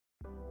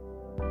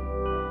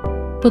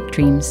Book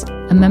Dreams,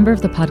 a member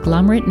of the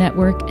Podglomerate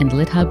Network and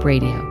LitHub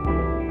Radio.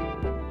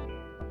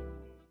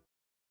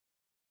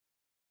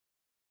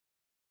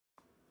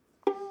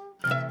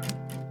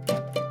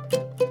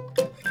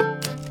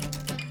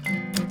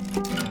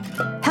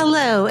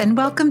 Hello, and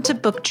welcome to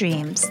Book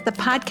Dreams, the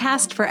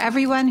podcast for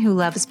everyone who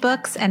loves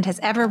books and has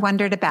ever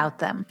wondered about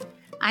them.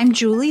 I'm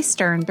Julie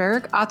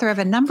Sternberg, author of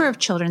a number of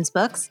children's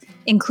books,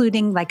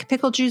 including Like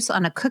Pickle Juice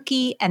on a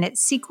Cookie and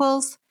its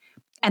sequels,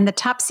 and the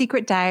Top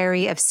Secret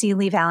Diary of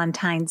Celie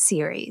Valentine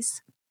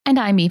series. And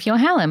I'm Eve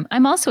Yohalem.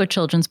 I'm also a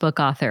children's book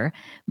author.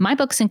 My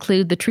books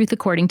include The Truth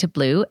According to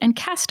Blue and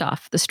Cast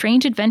Off, The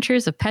Strange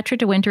Adventures of Petra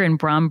de Winter and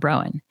Bram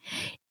Broen.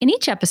 In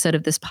each episode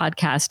of this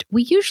podcast,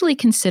 we usually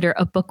consider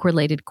a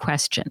book-related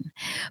question.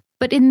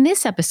 But in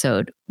this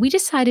episode, we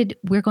decided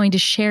we're going to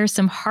share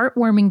some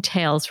heartwarming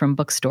tales from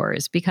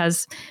bookstores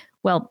because,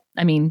 well,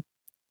 I mean,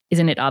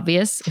 isn't it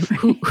obvious?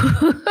 Who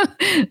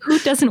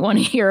doesn't want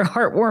to hear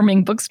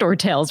heartwarming bookstore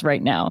tales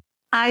right now?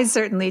 I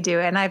certainly do.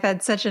 And I've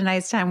had such a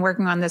nice time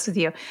working on this with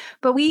you.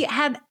 But we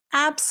had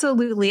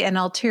absolutely an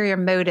ulterior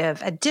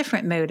motive, a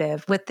different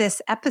motive with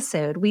this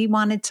episode. We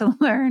wanted to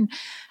learn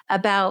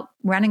about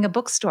running a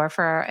bookstore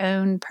for our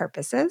own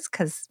purposes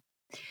because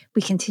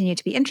we continue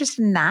to be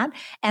interested in that.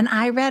 And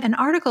I read an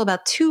article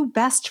about two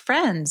best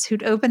friends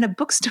who'd opened a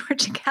bookstore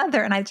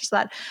together. And I just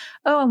thought,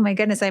 oh my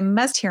goodness, I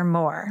must hear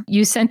more.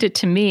 You sent it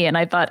to me and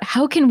I thought,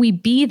 how can we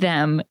be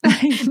them?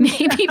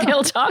 Maybe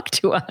they'll talk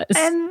to us.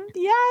 And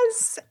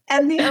yes,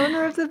 and the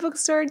owner of the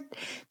bookstore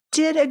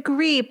did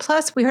agree.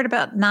 Plus, we heard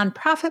about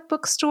nonprofit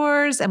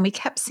bookstores and we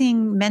kept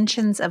seeing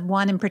mentions of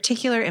one in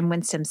particular in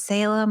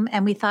Winston-Salem.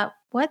 And we thought,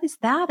 what is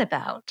that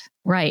about?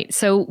 Right.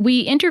 So we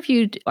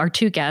interviewed our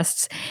two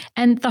guests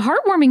and the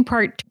heartwarming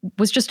part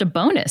was just a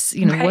bonus,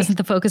 It wasn't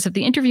the focus of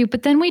the interview.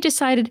 But then we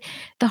decided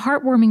the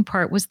heartwarming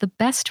part was the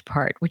best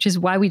part, which is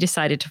why we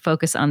decided to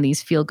focus on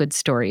these feel-good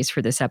stories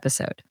for this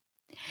episode.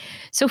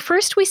 So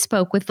first we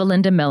spoke with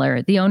Valinda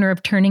Miller, the owner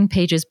of Turning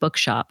Pages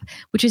Bookshop,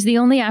 which is the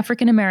only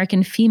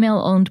African-American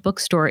female-owned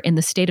bookstore in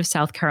the state of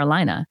South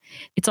Carolina.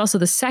 It's also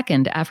the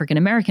second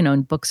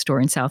African-American-owned bookstore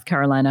in South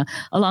Carolina,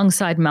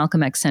 alongside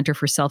Malcolm X Center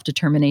for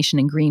Self-Determination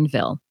in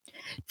Greenville.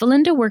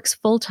 Valinda works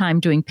full-time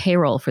doing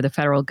payroll for the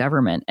federal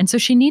government, and so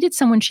she needed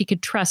someone she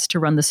could trust to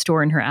run the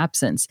store in her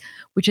absence,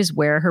 which is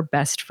where her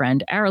best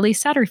friend, Aralee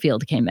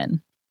Satterfield, came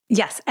in.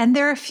 Yes, and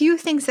there are a few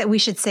things that we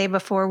should say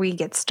before we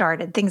get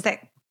started, things that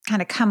kind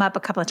of come up a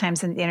couple of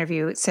times in the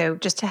interview. So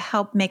just to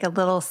help make a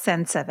little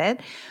sense of it.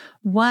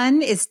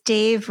 One is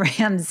Dave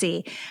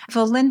Ramsey.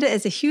 Valinda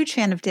is a huge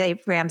fan of Dave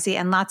Ramsey,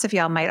 and lots of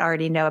y'all might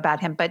already know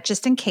about him. But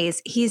just in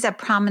case, he's a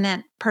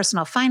prominent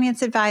personal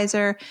finance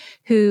advisor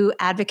who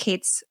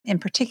advocates in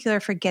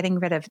particular for getting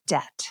rid of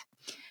debt.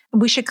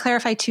 We should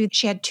clarify too,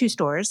 she had two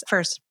stores.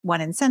 First,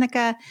 one in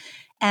Seneca,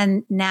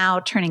 and now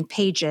Turning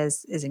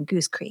Pages is in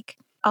Goose Creek.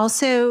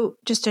 Also,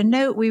 just a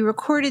note, we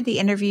recorded the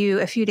interview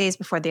a few days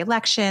before the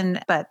election,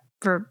 but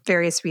for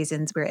various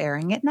reasons, we're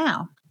airing it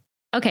now.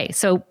 Okay,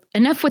 so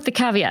enough with the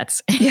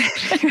caveats.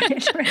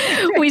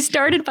 Right. We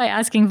started by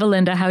asking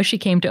Valinda how she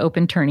came to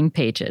open Turning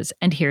Pages,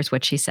 and here's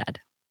what she said.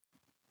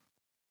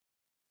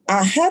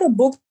 I had a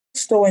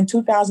bookstore in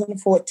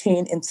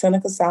 2014 in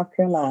Seneca, South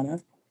Carolina,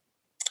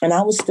 and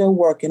I was still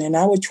working, and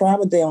I would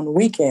travel there on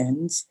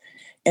weekends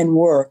and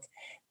work.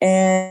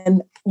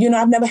 And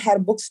I've never had a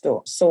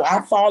bookstore. So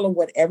I follow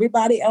what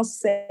everybody else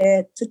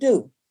said to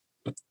do.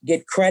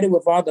 Get credit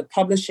with all the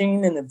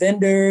publishing and the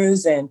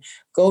vendors and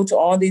go to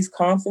all these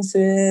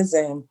conferences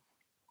and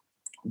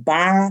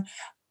buy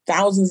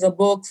thousands of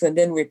books and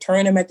then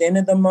return them at the end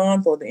of the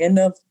month or the end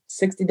of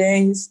 60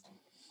 days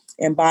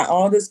and buy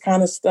all this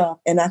kind of stuff.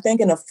 And I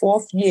think in the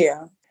fourth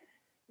year,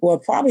 well,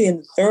 probably in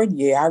the third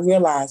year, I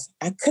realized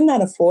I could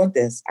not afford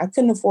this. I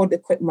couldn't afford to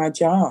quit my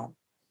job.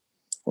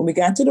 When we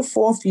got to the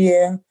fourth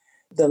year,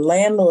 the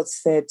landlord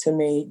said to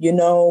me,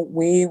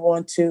 we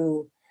want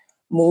to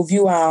move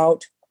you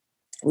out.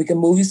 We can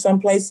move you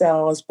someplace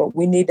else, but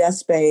we need that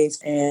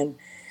space and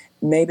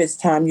maybe it's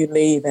time you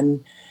leave.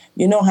 And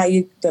you know how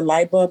the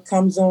light bulb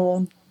comes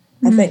on?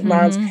 I think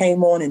mine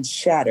came on and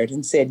shattered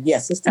and said,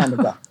 yes, it's time to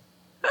go.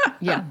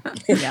 Yeah.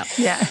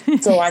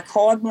 So I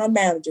called my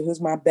manager,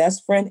 who's my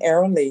best friend,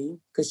 Aralee,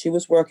 because she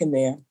was working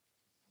there.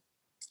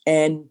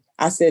 And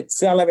I said,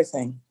 sell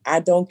everything.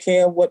 I don't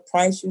care what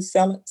price you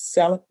sell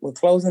it. We're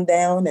closing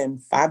down in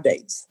 5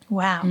 days.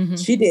 Wow. Mm-hmm.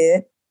 She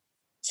did.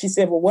 She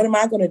said, well, what am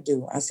I going to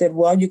do? I said,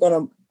 well,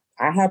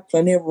 I have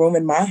plenty of room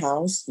in my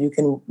house. You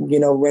can,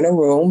 rent a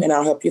room and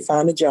I'll help you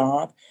find a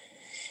job.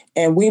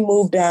 And we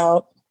moved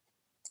out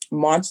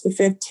March the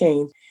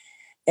 15th.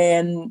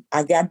 And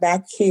I got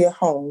back here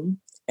home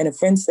and a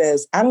friend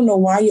says, I don't know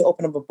why you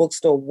open up a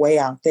bookstore way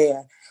out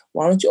there.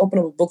 Why don't you open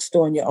up a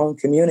bookstore in your own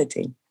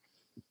community?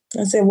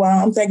 I said, well,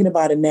 I'm thinking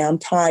about it now. I'm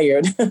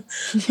tired.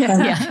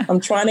 I'm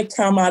trying to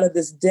come out of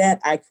this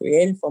debt I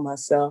created for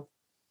myself.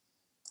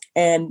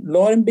 And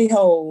Lord and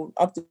behold,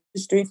 up the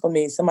street from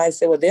me, somebody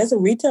said, well, there's a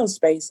retail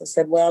space. I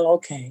said, well,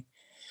 okay.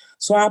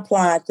 So I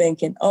applied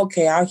thinking,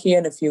 okay, I'll hear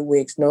in a few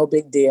weeks. No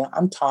big deal.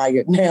 I'm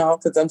tired now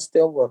because I'm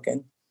still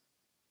working.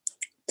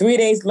 3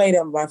 days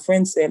later, my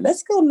friend said,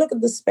 let's go look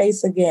at the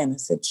space again. I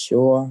said,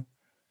 sure.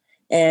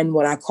 And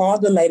when I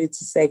called the lady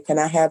to say, can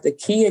I have the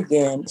key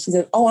again? She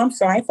said, oh, I'm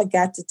sorry, I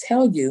forgot to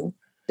tell you.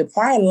 The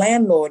prior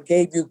landlord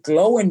gave you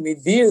glowing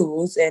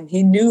reviews and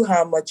he knew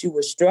how much you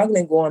were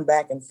struggling going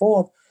back and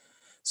forth.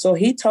 So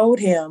he told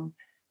him,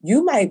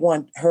 you might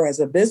want her as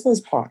a business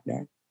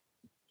partner.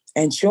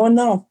 And sure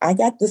enough, I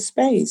got the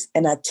space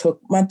and I took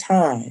my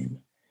time.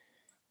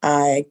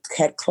 I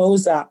had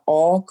closed out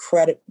all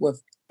credit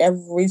with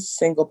every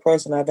single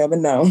person I've ever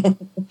known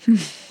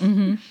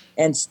mm-hmm.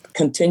 and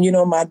continued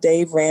on my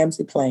Dave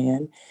Ramsey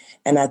plan.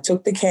 And I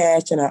took the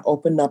cash and I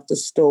opened up the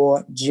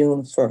store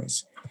June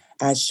 1st.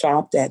 I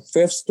shopped at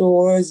thrift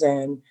stores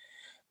and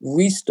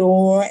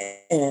Restore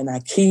and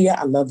IKEA.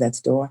 I love that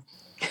store.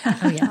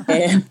 Oh, yeah.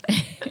 And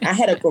I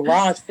had a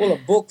garage full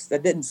of books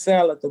that didn't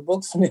sell at the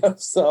booksmith.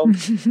 So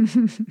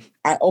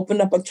I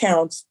opened up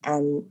accounts.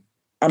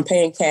 I'm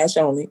paying cash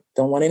only.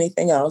 Don't want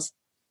anything else.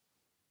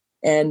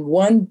 And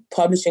one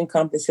publishing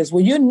company says,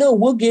 well,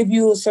 we'll give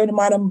you a certain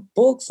amount of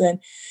books and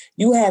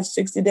you have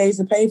 60 days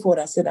to pay for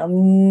it. I said,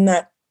 I'm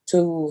not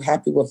too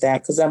happy with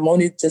that because I'm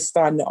only just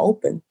starting to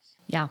open.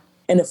 Yeah.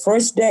 And the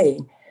first day,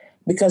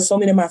 because so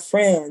many of my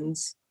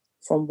friends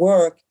from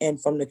work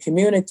and from the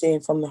community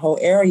and from the whole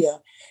area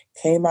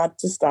came out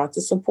to start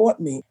to support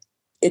me,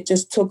 it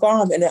just took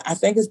off. And I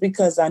think it's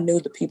because I knew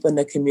the people in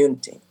the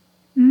community.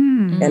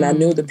 And I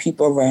knew the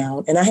people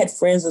around. And I had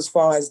friends as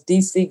far as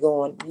DC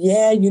going,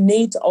 yeah, you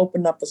need to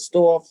open up a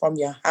store from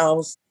your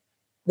house.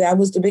 That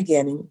was the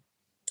beginning.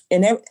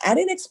 And I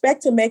didn't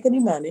expect to make any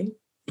money.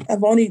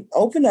 I've only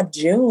opened up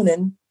June.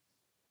 And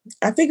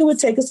I think it would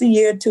take us a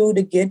year or two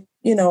to get,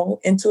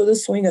 into the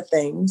swing of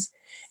things.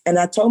 And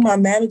I told my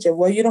manager,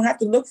 well, you don't have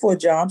to look for a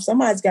job.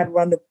 Somebody's got to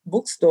run the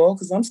bookstore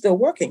because I'm still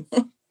working.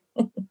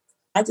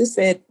 I just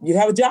said, you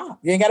have a job.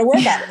 You ain't got to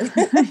work at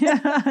it. Yeah,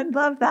 I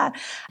love that.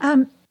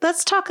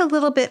 Let's talk a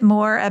little bit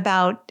more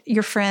about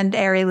your friend,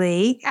 Ari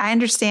Lee. I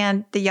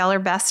understand that y'all are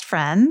best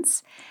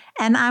friends.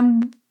 And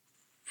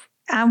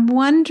I'm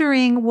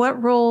wondering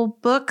what role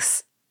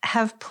books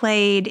have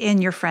played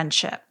in your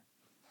friendship.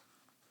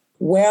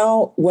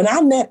 Well, when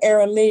I met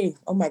Ari Lee,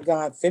 oh my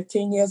God,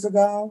 15 years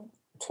ago,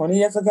 20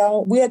 years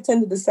ago, we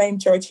attended the same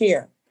church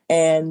here.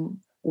 And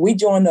we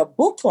joined a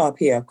book club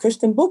here, a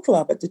Christian book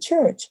club at the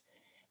church.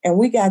 And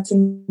we got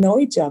to know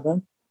each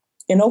other.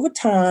 And over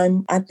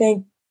time, I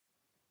think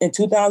in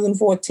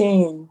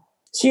 2014,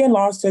 she had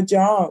lost her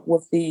job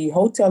with the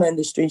hotel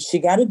industry. She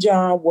got a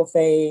job with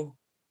a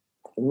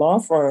law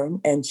firm,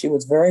 and she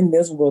was very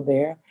miserable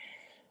there.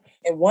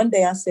 And one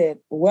day I said,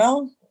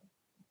 well,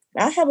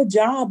 I have a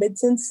job.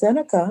 It's in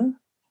Seneca,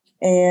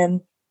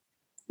 and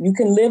you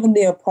can live in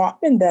the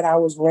apartment that I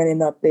was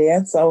renting up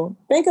there. So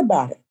think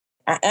about it.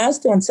 I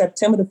asked her on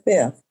September the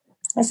 5th.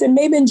 I said,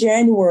 maybe in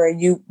January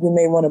you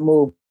may want to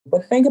move.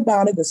 But think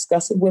about it,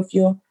 discuss it with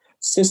your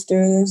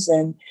sisters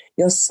and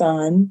your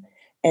son.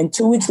 And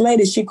 2 weeks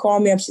later, she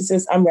called me up. She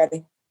says, I'm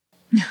ready.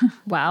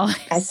 Wow.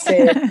 I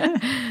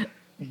said,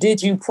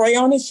 did you pray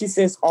on it? She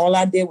says, all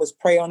I did was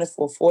pray on it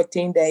for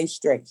 14 days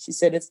straight. She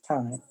said, it's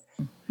time.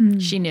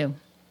 She knew.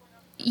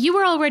 You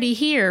were already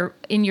here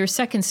in your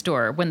second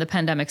store when the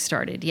pandemic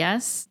started,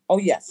 yes? Oh,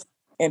 yes.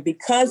 And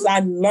because I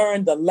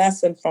learned the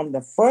lesson from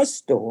the first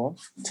store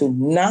to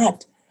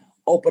not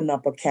open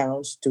up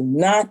accounts, to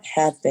not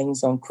have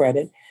things on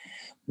credit,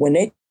 when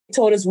they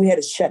told us we had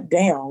to shut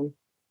down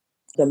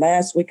the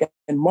last week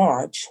in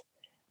March,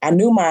 I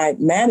knew my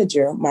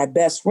manager, my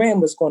best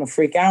friend, was going to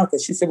freak out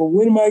because she said, well,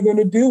 what am I going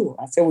to do?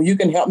 I said, well, you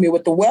can help me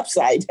with the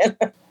website.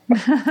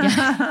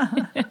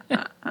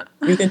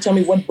 You can tell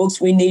me what books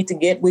we need to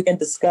get. We can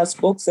discuss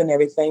books and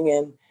everything.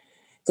 And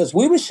because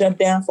we were shut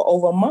down for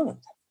over a month.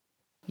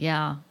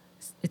 Yeah,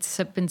 it's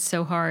been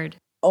so hard.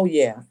 Oh,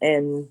 yeah.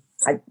 And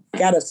I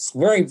got a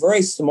very,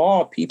 very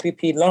small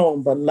PPP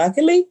loan, but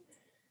luckily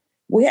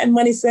we had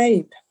money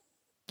saved.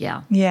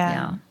 Yeah.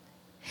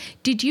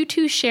 Did you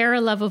two share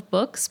a love of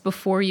books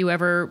before you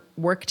ever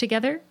worked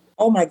together?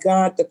 Oh, my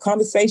God. The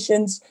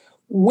conversations,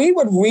 we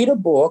would read a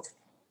book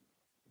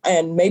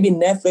and maybe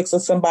Netflix or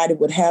somebody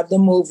would have the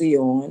movie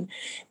on.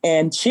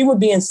 And she would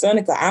be in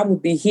Seneca. I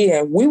would be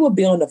here. We would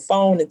be on the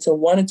phone until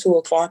 1 or 2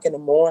 o'clock in the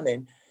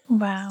morning.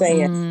 Wow.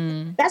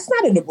 Saying, that's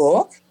not in the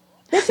book.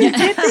 They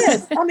did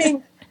this. I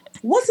mean,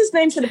 what's his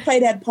name should have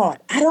played that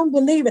part? I don't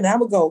believe it. And I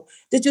would go,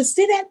 did you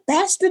see that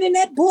bastard in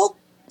that book?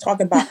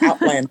 Talking about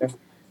Outlander.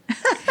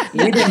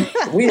 We didn't.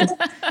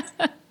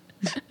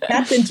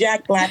 Captain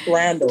Jack Black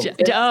Randall.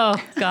 Oh,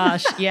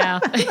 gosh, yeah.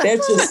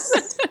 There's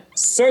just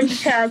certain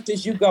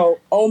characters you go,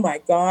 oh,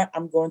 my God,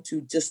 I'm going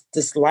to just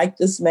dislike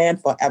this man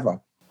forever.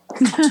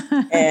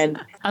 And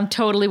I'm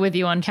totally with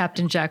you on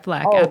Captain Jack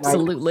Black.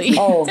 Absolutely.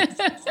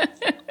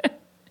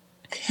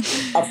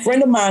 A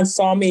friend of mine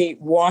saw me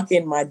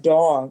walking my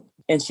dog,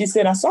 and she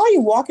said, I saw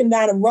you walking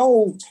down the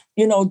road,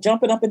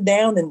 jumping up and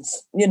down and,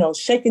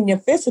 shaking your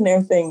fists and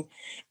everything.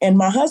 And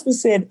my husband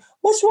said,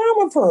 what's wrong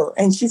with her?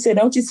 And she said,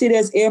 don't you see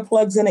there's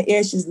earplugs in her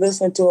ear? She's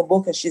listening to a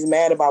book and she's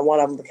mad about one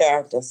of the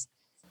characters.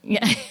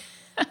 Yeah.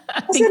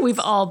 I think we've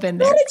all been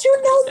there. How did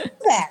you know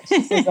that?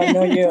 She says, I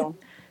know you.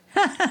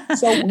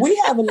 So we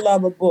have a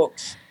love of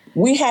books.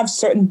 We have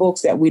certain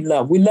books that we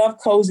love. We love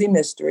cozy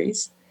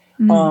mysteries.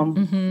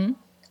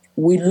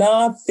 We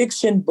love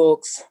fiction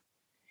books.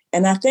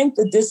 And I think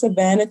the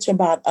disadvantage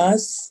about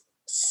us,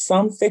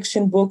 some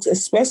fiction books,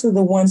 especially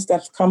the ones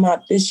that have come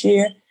out this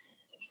year,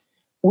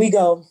 we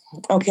go,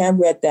 okay, I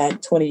read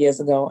that 20 years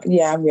ago.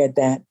 Yeah, I read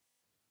that.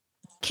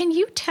 Can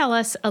you tell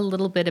us a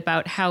little bit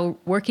about how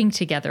working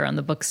together on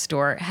the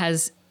bookstore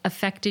has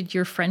affected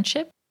your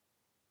friendship?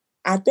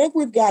 I think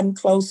we've gotten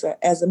closer.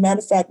 As a matter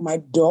of fact, my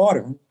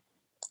daughter,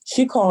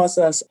 she calls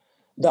us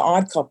the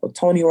odd couple,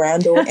 Tony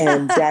Randall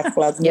and Jack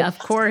Klugman. Yeah, of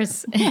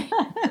course.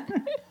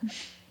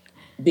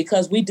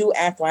 Because we do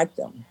act like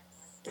them.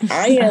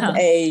 I am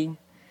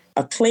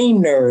a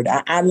clean nerd.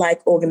 I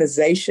like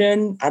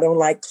organization. I don't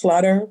like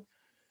clutter,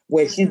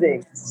 where she's the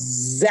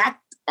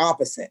exact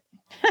opposite.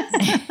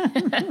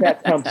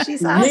 That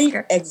complete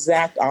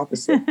exact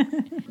opposite.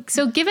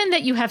 So given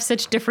that you have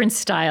such different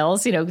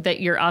styles, that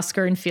you're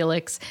Oscar and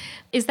Felix,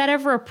 is that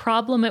ever a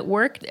problem at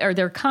work? Are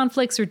there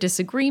conflicts or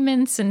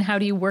disagreements, and how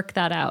do you work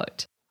that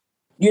out?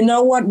 You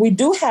know what? We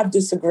do have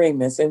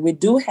disagreements and we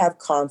do have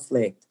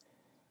conflict.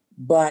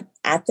 But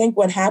I think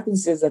what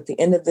happens is at the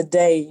end of the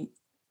day,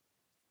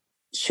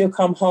 she'll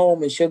come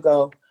home and she'll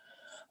go,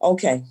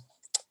 okay,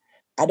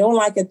 I don't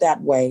like it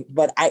that way,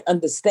 but I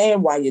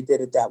understand why you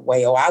did it that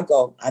way. Or I'll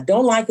go, I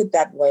don't like it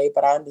that way,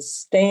 but I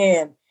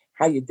understand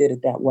how you did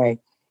it that way.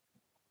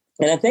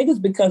 And I think it's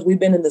because we've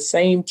been in the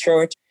same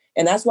church.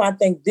 And that's why I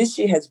think this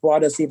year has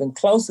brought us even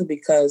closer,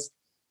 because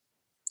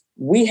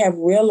we have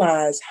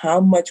realized how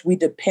much we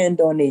depend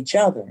on each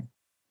other.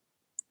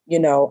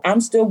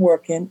 I'm still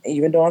working,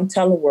 even though I'm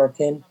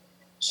teleworking.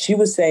 She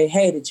would say,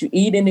 hey, did you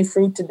eat any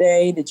fruit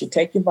today? Did you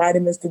take your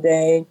vitamins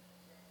today?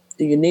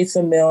 Do you need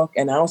some milk?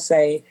 And I'll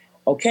say,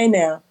 okay,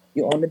 now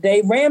you're on the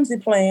Dave Ramsey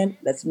plan.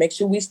 Let's make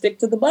sure we stick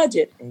to the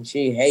budget. And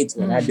she hates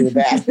when I do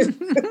that.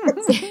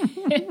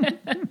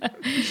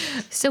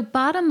 So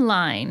bottom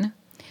line,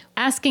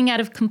 asking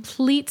out of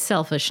complete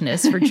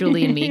selfishness for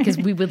Julie and me, because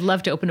we would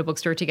love to open a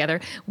bookstore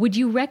together, would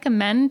you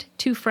recommend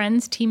two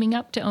friends teaming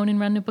up to own and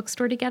run a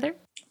bookstore together?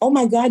 Oh,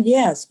 my God,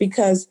 yes.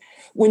 Because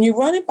when you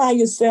run it by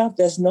yourself,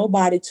 there's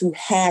nobody to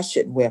hash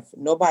it with,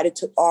 nobody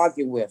to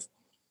argue with.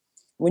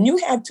 When you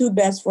have two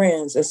best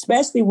friends,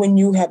 especially when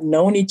you have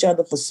known each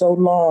other for so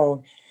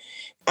long,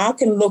 I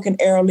can look in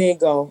Errol and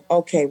go,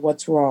 okay,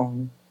 what's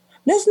wrong?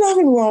 There's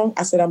nothing wrong.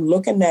 I said, I'm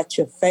looking at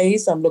your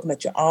face. I'm looking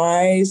at your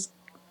eyes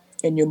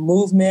and your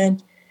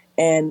movement.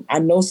 And I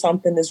know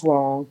something is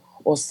wrong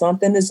or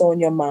something is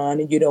on your mind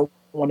and you don't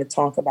want to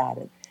talk about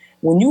it.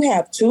 When you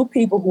have two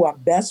people who are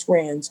best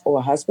friends or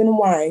a husband and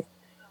wife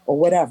or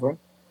whatever,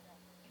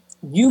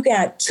 you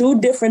got two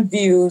different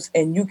views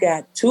and you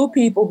got two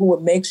people who will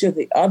make sure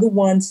the other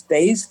one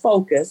stays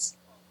focused,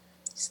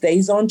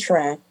 stays on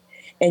track.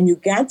 And you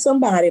got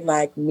somebody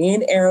like me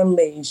and Erin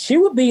Lee. She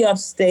would be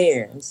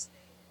upstairs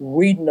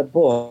reading a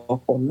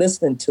book or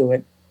listening to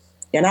it.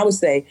 And I would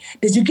say,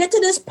 did you get to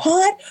this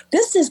part?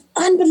 This is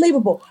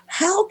unbelievable.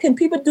 How can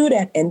people do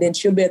that? And then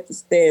she'll be at the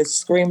stairs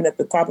screaming at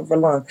the top of her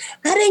lungs,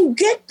 I didn't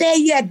get there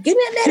yet. Give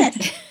me a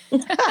minute.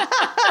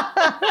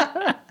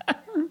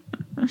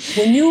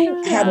 When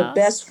you have a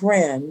best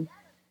friend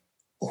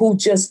who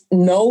just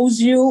knows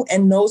you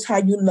and knows how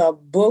you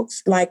love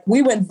books, like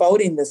we went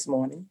voting this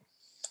morning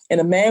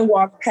and a man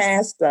walked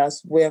past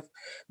us with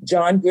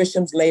John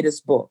Grisham's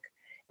latest book.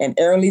 And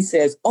Early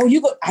says, oh,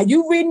 are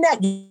you reading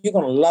that? You're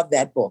going to love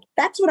that book.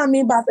 That's what I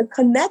mean by the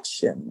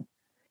connection.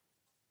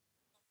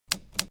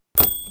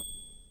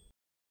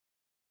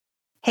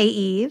 Hey,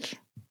 Eve.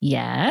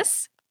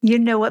 Yes? You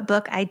know what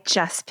book I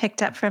just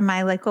picked up from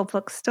my local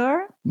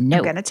bookstore? No.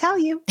 I'm going to tell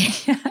you.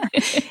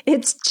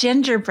 It's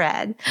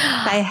Gingerbread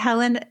by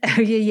Helen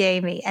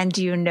Oyeyemi. And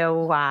do you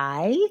know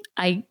why?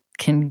 I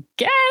can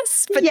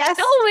guess, but yes.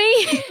 Tell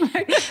me.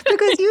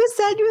 Because you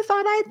said you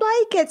thought I'd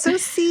like it. So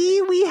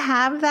see, we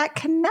have that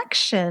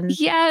connection.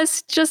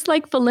 Yes, just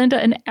like Valinda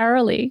and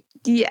Arlie.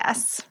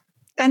 Yes.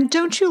 And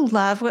don't you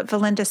love what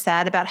Valinda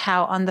said about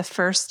how on the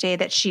first day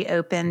that she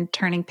opened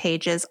Turning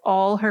Pages,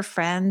 all her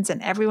friends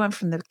and everyone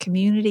from the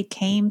community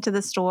came to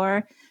the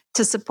store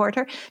to support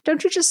her?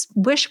 Don't you just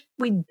wish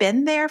we'd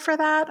been there for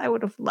that? I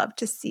would have loved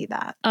to see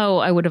that. Oh,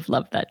 I would have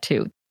loved that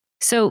too.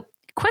 So,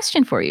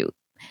 question for you.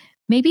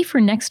 Maybe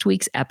for next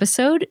week's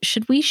episode,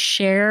 should we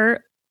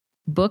share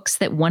books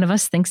that one of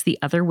us thinks the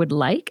other would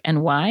like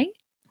and why?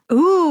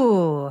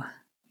 Ooh,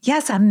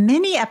 yes, a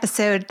mini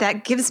episode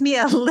that gives me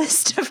a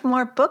list of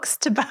more books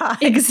to buy.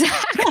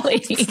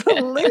 Exactly.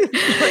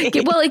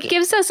 Absolutely. Well, it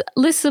gives us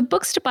lists of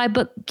books to buy,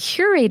 but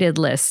curated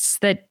lists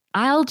that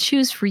I'll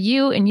choose for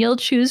you and you'll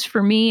choose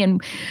for me.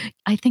 And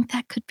I think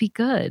that could be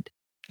good.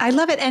 I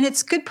love it. And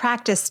it's good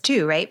practice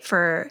too, right?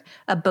 For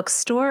a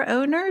bookstore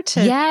owner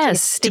to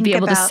be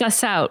able to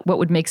suss out what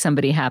would make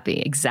somebody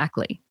happy.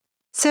 Exactly.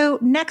 So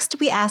next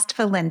we asked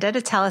Valinda to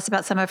tell us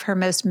about some of her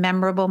most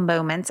memorable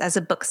moments as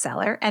a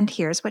bookseller. And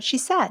here's what she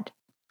said.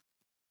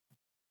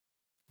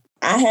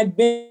 I had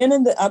been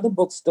in the other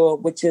bookstore,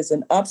 which is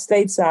in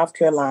upstate South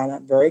Carolina,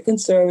 very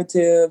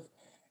conservative,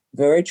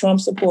 very Trump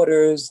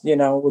supporters,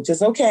 which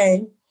is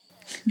okay.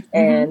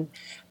 And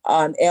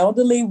an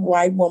elderly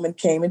white woman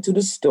came into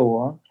the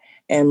store,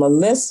 and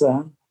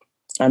Melissa,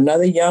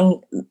 another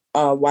young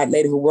white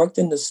lady who worked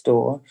in the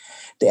store,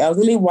 the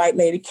elderly white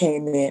lady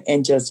came in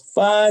and just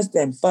fussed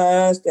and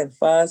fussed and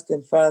fussed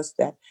and fussed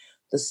that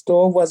the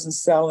store wasn't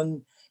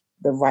selling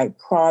the right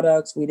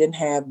products. We didn't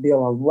have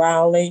Bill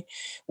O'Reilly.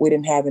 We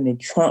didn't have any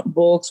Trump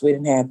books. We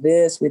didn't have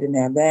this. We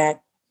didn't have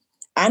that.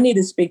 I need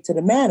to speak to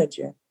the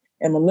manager.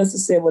 And Melissa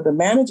said, well, the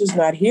manager's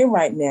not here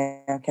right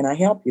now. Can I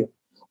help you?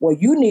 Well,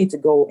 you need to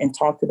go and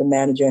talk to the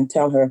manager and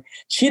tell her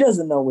she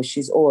doesn't know what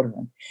she's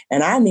ordering.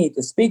 And I need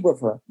to speak with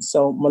her.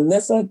 So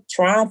Melissa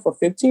tried for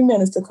 15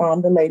 minutes to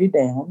calm the lady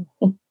down.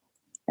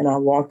 And I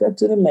walked up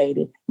to the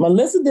lady.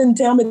 Melissa didn't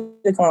tell me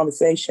the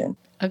conversation.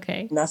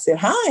 Okay. And I said,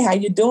 hi, how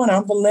you doing?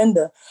 I'm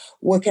Belinda.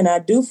 What can I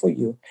do for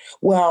you?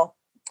 Well,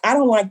 I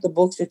don't like the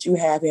books that you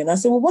have here. And I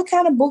said, well, what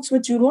kind of books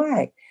would you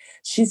like?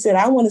 She said,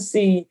 I want to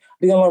see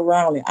Bill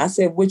O'Reilly. I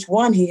said, which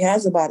one? He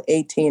has about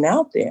 18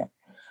 out there.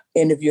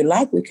 And if you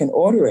like, we can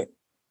order it.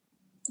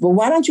 Well,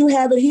 why don't you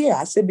have it here?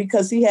 I said,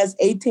 because he has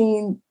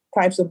 18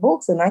 types of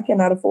books and I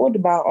cannot afford to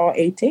buy all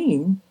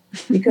 18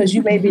 because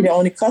you may be the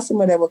only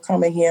customer that will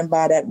come in here and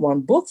buy that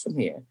one book from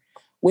here.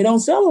 We don't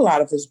sell a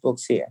lot of his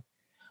books here.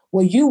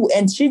 Well,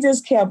 and she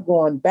just kept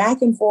going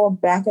back and forth,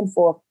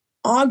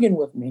 arguing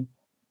with me.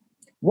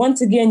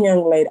 Once again,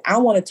 young lady, I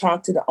want to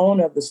talk to the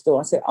owner of the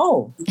store. I said,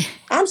 oh,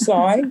 I'm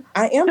sorry.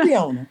 I am the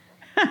owner.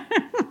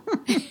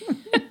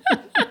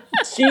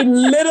 She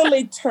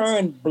literally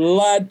turned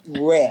blood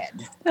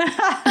red.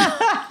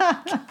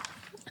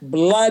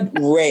 Blood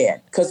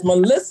red. Because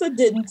Melissa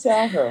didn't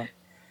tell her.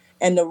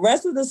 And the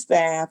rest of the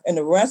staff and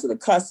the rest of the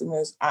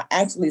customers are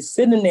actually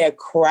sitting there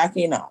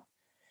cracking up.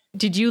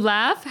 Did you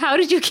laugh? How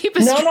did you keep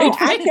a straight face?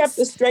 No, I kept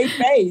a straight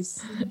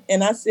face.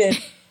 And I said,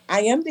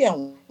 I am the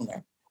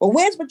owner. Well,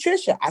 where's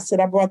Patricia? I said,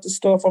 I bought the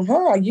store from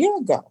her a year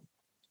ago.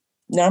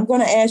 Now I'm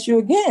going to ask you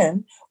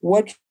again,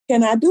 what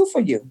can I do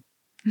for you?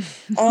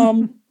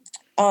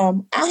 I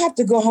have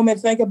to go home and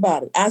think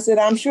about it. I said,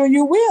 I'm sure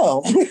you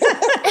will.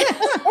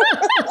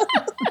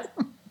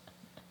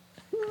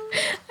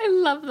 I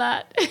love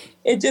that.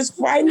 It just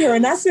frightened her.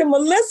 And I said,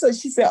 Melissa,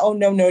 she said, oh,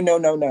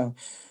 no.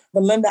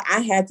 Belinda,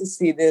 I had to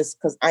see this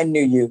because I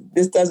knew you.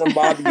 This doesn't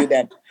bother you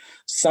that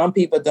some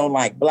people don't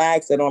like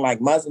Blacks, they don't like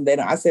Muslims.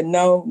 I said,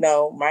 no,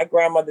 my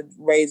grandmother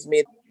raised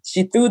me.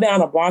 She threw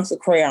down a box of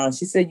crayons.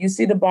 She said, you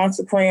see the box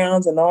of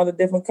crayons and all the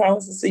different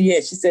colors? I said, yeah.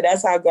 She said,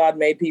 that's how God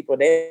made people.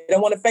 They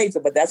don't want to face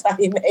it, but that's how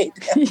he made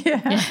them.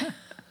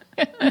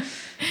 Yeah.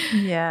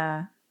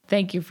 Yeah.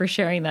 Thank you for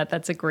sharing that.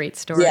 That's a great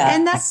story. Yeah.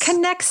 And that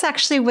connects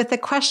actually with the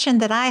question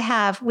that I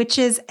have, which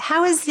is,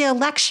 how is the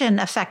election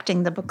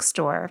affecting the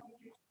bookstore?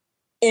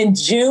 In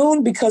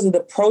June, because of the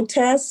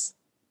protests,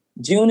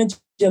 June and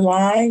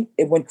July,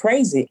 it went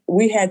crazy.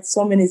 We had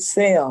so many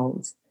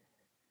sales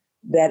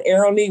that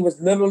Errol Lee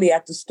was literally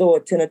at the store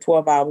 10 or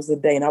 12 hours a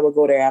day. And I would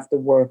go there after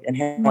work and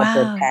help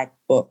her pack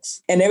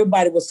books. And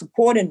everybody was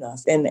supporting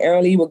us. And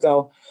Errol Lee would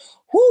go,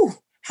 whew,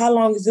 how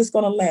long is this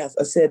going to last?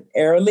 I said,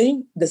 Errol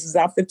Lee, this is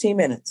our 15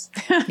 minutes.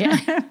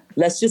 Yeah.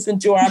 Let's just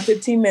enjoy our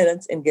 15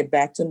 minutes and get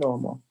back to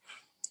normal.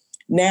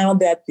 Now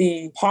that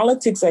the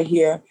politics are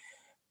here,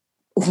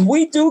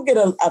 we do get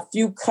a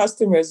few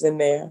customers in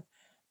there.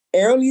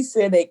 Errol Lee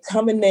said they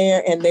come in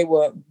there and they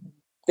would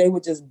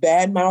just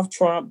badmouth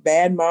Trump,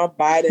 badmouth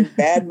Biden,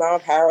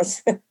 badmouth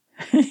Harris.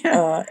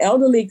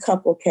 Elderly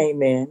couple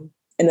came in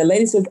and the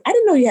lady says, I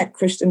didn't know you had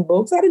Christian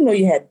books. I didn't know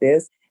you had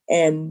this.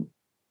 And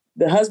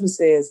the husband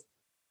says,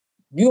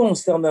 you don't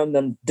sell none of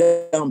them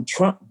dumb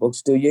Trump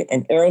books, do you?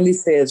 And Errol Lee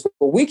says,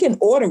 well, we can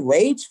order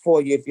Rage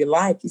for you if you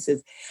like. He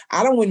says,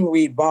 I don't want to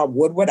read Bob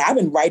Woodward. I've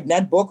been writing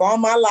that book all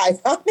my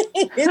life. I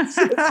mean, it's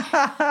just...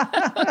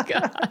 Oh,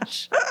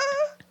 gosh.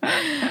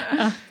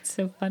 Oh, it's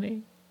so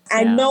funny.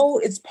 I know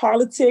it's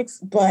politics,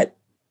 but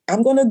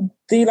I'm going to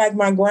be like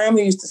my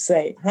grandma used to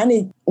say,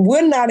 honey,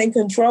 we're not in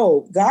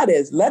control. God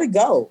is. Let it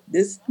go.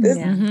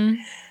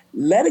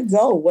 Let it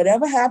go.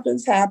 Whatever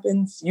happens,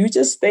 happens. You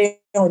just stay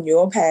on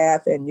your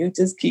path and you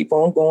just keep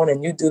on going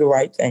and you do the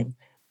right thing.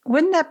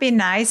 Wouldn't that be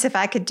nice if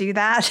I could do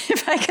that?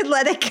 If I could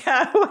let it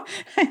go?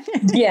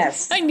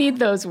 Yes. I need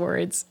those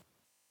words.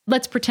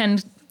 Let's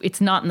pretend it's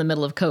not in the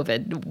middle of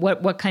COVID.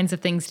 What kinds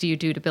of things do you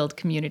do to build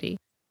community?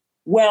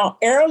 Well,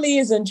 Errol Lee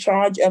is in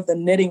charge of the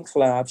knitting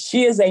club.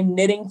 She is a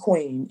knitting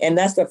queen. And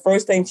that's the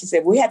first thing she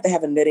said, we have to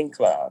have a knitting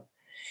club.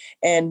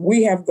 And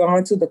we have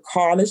gone to the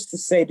college to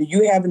say, do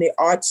you have any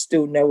art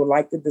student that would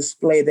like to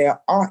display their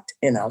art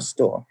in our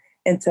store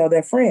and tell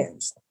their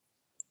friends?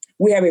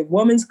 We have a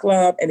women's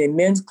club and a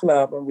men's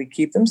club, and we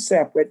keep them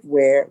separate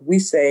where we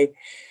say,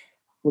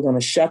 we're going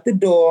to shut the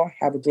door,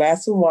 have a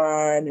glass of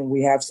wine, and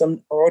we have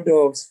some hors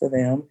d'oeuvres for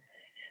them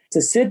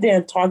to sit there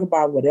and talk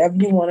about whatever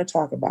you want to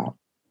talk about.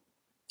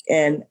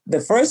 And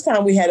the first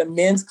time we had a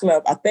men's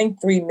club, I think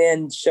 3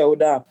 men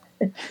showed up.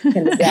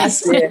 And the guy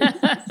said,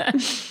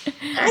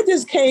 I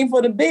just came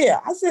for the beer.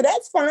 I said,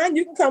 that's fine.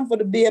 You can come for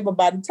the beer. But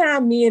by the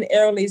time me and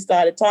Errol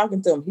started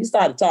talking to him, he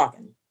started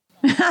talking.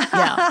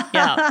 Yeah.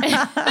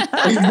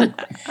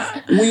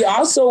 We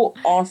also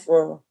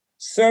offer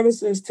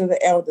services to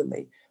the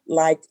elderly.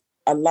 Like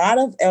a lot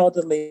of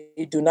elderly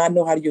do not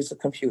know how to use a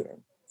computer.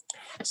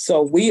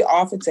 So we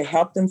offer to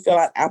help them fill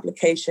out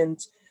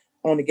applications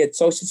on to get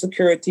Social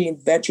Security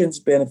and veterans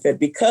benefit.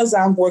 Because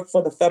I've worked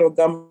for the federal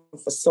government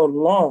for so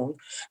long,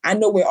 I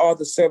know where all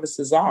the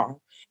services are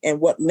and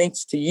what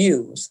links to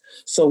use.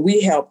 So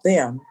we help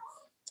them.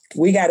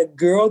 We got a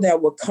girl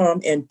that will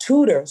come and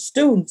tutor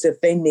students if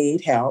they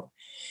need help.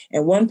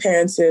 And one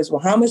parent says,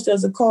 well, how much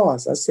does it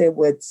cost? I said,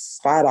 well, it's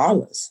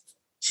 $5.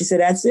 She said,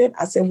 that's it?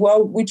 I said,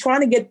 well, we're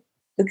trying to get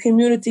the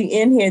community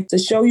in here to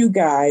show you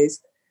guys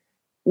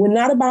we're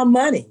not about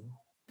money.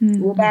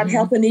 Mm-hmm. We're about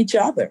helping each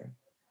other.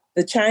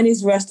 The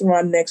Chinese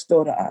restaurant next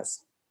door to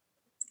us,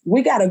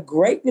 we got a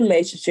great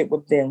relationship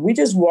with them. We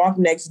just walk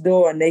next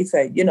door and they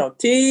say,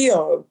 tea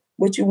or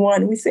what you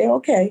want. And we say,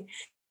 okay.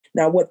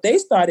 Now, what they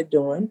started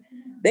doing,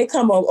 they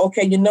come up,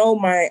 okay,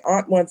 my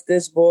aunt wants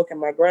this book and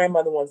my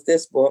grandmother wants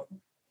this book.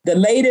 The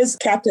latest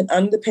Captain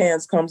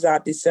Underpants comes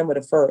out December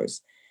the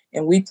 1st.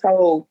 And we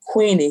told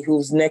Queenie,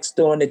 who's next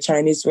door in the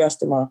Chinese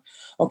restaurant,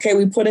 okay,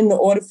 we put in the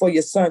order for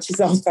your son. She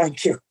said, oh,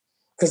 thank you.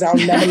 Because I'll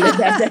never live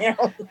that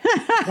down.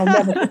 I'll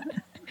never.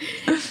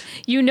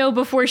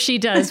 Before she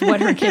does what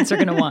her kids are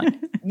going to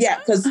want. Yeah,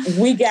 because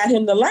we got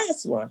him the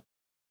last one.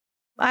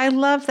 I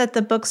love that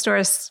the bookstore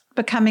is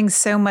becoming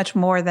so much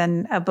more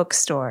than a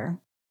bookstore.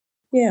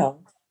 Yeah.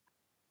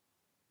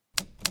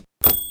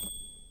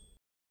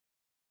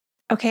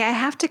 Okay, I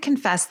have to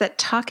confess that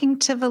talking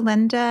to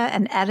Valinda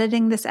and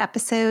editing this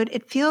episode,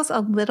 it feels a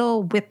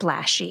little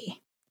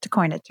whiplashy, to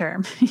coin a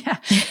term. Yeah,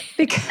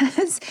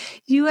 because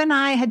you and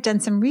I had done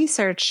some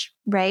research,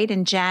 right,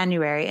 in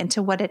January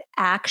into what it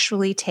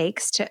actually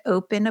takes to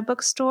open a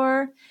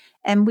bookstore.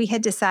 And we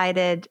had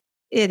decided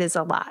it is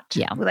a lot.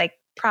 Yeah. Like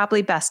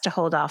probably best to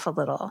hold off a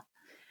little.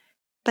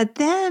 But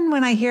then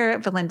when I hear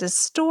Valinda's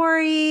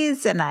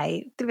stories and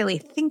I really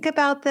think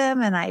about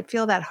them and I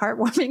feel that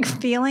heartwarming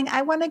feeling,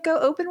 I want to go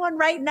open one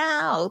right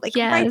now, like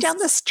right down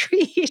the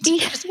street. I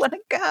just want to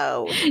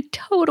go.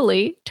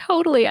 Totally.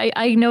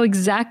 I know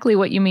exactly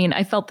what you mean.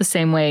 I felt the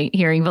same way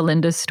hearing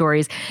Valinda's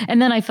stories.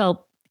 And then I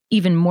felt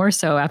even more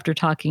so after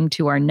talking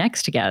to our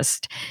next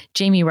guest,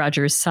 Jamie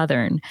Rogers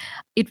Southern.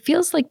 It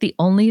feels like the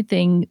only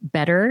thing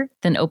better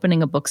than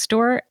opening a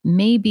bookstore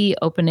may be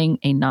opening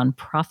a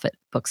nonprofit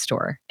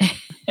bookstore.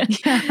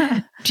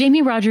 Yeah.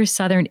 Jamie Rogers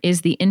Southern is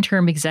the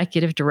interim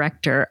executive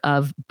director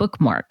of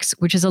Bookmarks,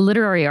 which is a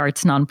literary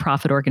arts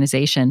nonprofit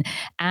organization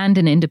and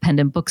an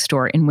independent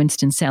bookstore in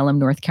Winston-Salem,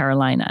 North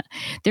Carolina.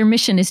 Their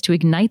mission is to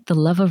ignite the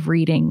love of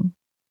reading.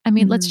 I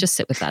mean, let's just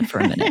sit with that for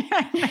a minute.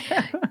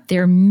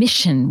 Their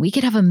mission, we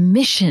could have a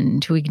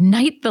mission to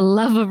ignite the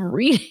love of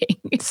reading.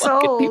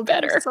 What could be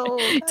better?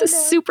 It's a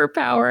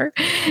superpower.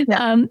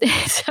 Yeah.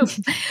 So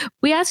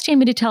we asked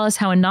Jamie to tell us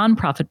how a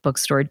nonprofit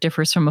bookstore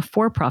differs from a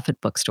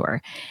for-profit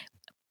bookstore.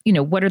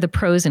 What are the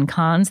pros and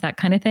cons, that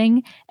kind of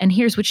thing. And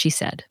here's what she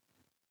said.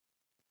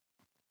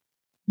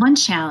 One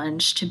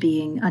challenge to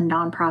being a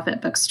nonprofit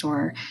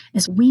bookstore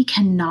is we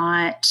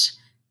cannot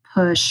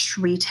push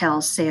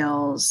retail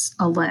sales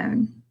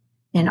alone.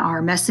 In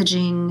our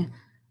messaging,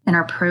 in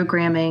our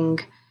programming,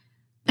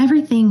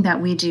 everything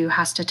that we do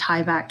has to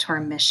tie back to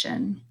our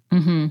mission.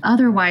 Mm-hmm.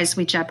 Otherwise,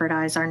 we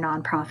jeopardize our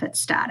nonprofit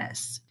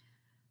status.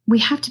 We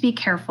have to be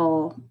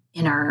careful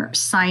in our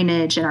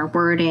signage and our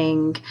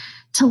wording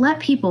to let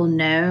people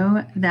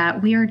know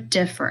that we are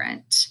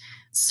different.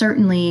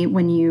 Certainly,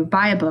 when you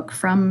buy a book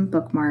from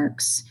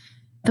Bookmarks,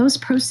 those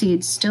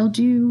proceeds still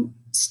do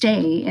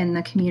stay in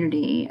the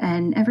community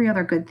and every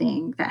other good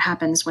thing that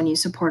happens when you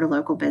support a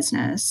local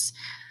business.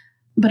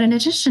 But in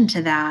addition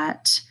to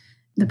that,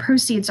 the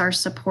proceeds are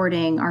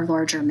supporting our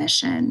larger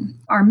mission.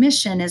 Our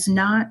mission is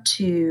not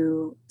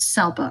to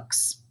sell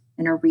books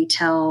in a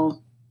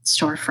retail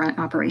storefront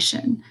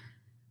operation.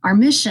 Our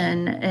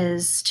mission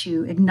is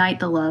to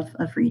ignite the love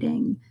of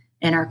reading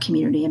in our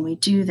community, and we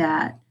do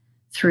that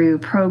through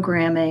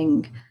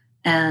programming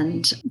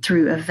and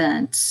through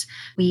events.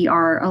 We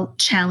are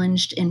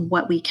challenged in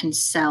what we can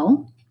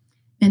sell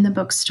in the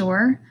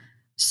bookstore.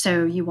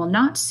 So you will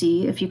not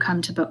see, if you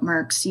come to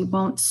Bookmarks, you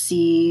won't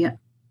see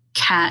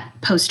cat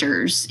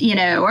posters,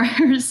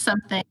 or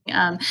something,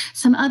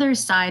 some other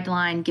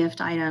sideline gift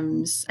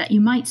items that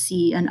you might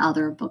see in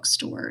other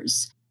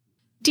bookstores.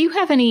 Do you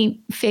have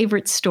any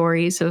favorite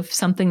stories of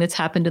something that's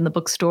happened in the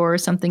bookstore,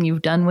 something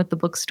you've done with the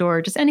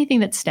bookstore, just anything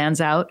that stands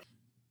out?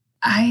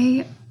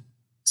 I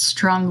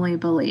strongly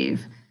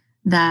believe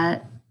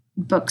that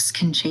books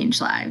can change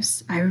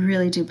lives. I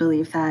really do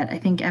believe that. I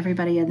think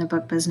everybody in the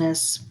book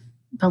business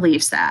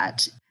believes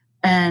that.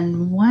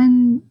 And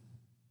one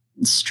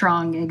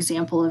strong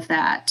example of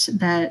that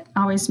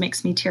always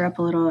makes me tear up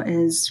a little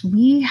is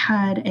we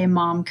had a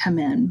mom come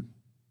in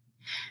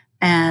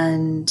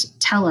and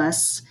tell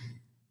us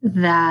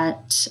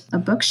that a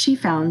book she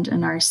found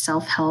in our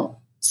self-help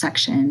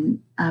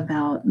section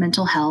about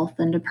mental health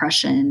and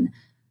depression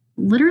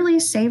literally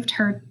saved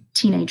her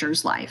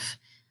teenager's life.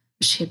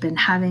 She had been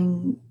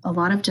having a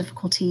lot of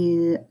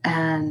difficulty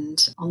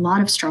and a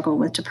lot of struggle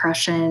with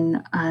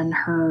depression, and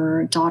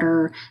her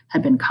daughter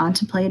had been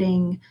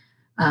contemplating,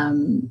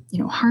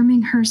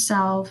 harming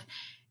herself.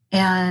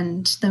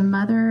 And the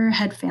mother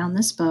had found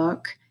this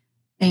book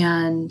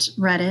and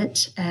read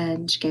it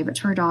and gave it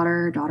to her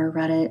daughter. Her daughter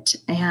read it,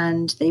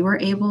 and they were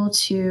able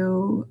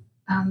to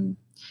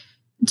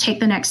take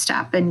the next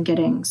step in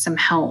getting some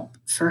help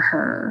for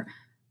her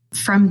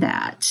from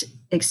that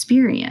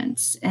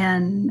experience.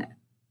 And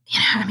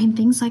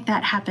things like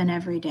that happen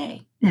every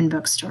day in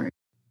bookstores.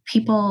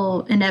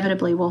 People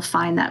inevitably will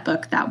find that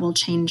book that will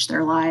change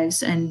their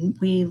lives, and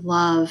we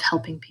love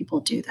helping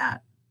people do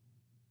that.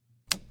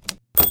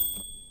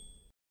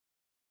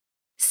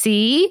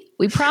 See,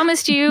 we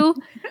promised you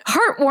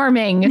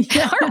heartwarming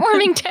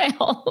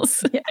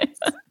tales. Yes.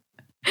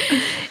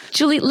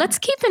 Julie, let's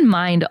keep in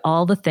mind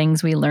all the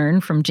things we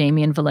learn from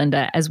Jamie and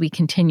Valinda as we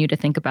continue to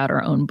think about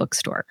our own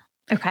bookstore.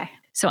 Okay.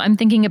 So I'm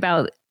thinking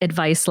about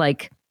advice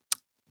like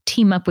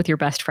team up with your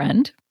best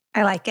friend.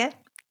 I like it.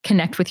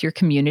 Connect with your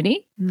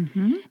community.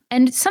 Mm-hmm.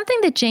 And something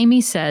that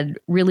Jamie said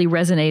really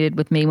resonated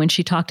with me when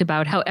she talked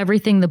about how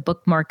everything the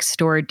Bookmark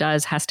store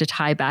does has to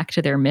tie back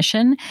to their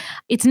mission.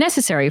 It's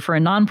necessary for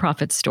a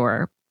nonprofit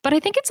store, but I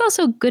think it's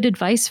also good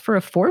advice for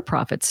a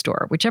for-profit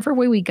store, whichever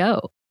way we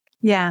go.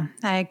 Yeah,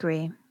 I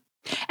agree.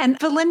 And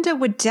Valinda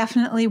would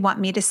definitely want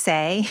me to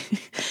say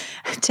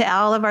to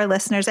all of our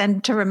listeners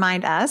and to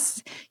remind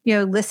us,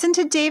 listen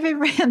to David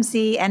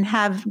Ramsey and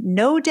have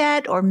no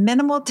debt or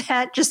minimal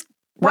debt. Just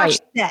watch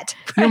debt.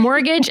 Your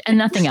mortgage and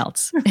nothing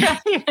else.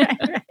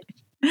 Right.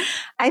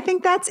 I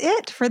think that's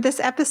it for this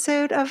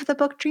episode of the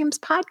Book Dreams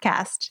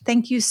podcast.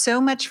 Thank you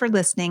so much for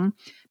listening.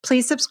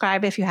 Please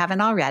subscribe if you haven't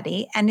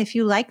already. And if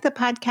you like the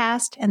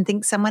podcast and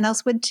think someone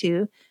else would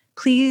too,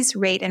 please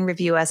rate and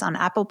review us on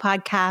Apple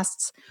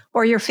Podcasts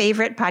or your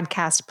favorite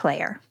podcast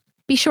player.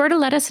 Be sure to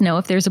let us know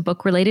if there's a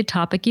book-related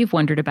topic you've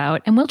wondered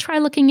about, and we'll try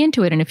looking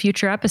into it in a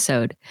future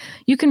episode.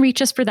 You can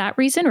reach us for that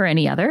reason or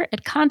any other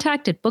at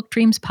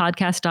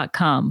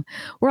contact@bookdreamspodcast.com.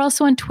 We're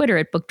also on Twitter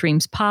at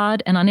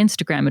BookDreamsPod and on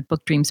Instagram at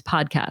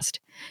BookDreamsPodcast.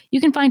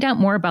 You can find out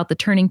more about the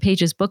Turning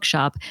Pages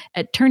Bookshop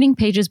at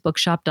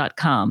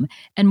turningpagesbookshop.com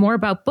and more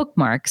about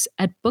bookmarks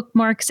at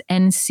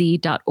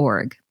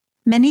bookmarksnc.org.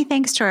 Many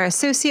thanks to our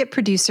associate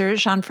producer,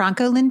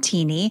 Gianfranco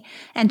Lentini,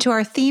 and to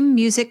our theme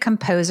music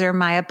composer,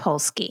 Maya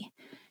Polsky.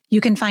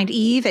 You can find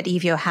Eve at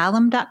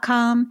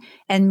evyohallam.com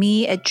and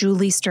me at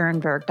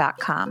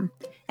juliesternberg.com.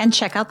 And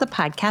check out the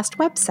podcast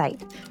website,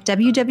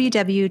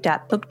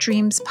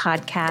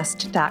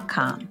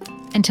 www.bookdreamspodcast.com.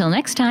 Until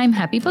next time,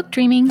 happy book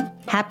dreaming.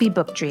 Happy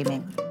book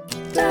dreaming.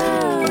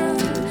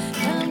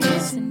 Come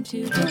listen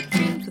to Book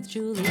Dreams with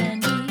Julie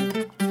and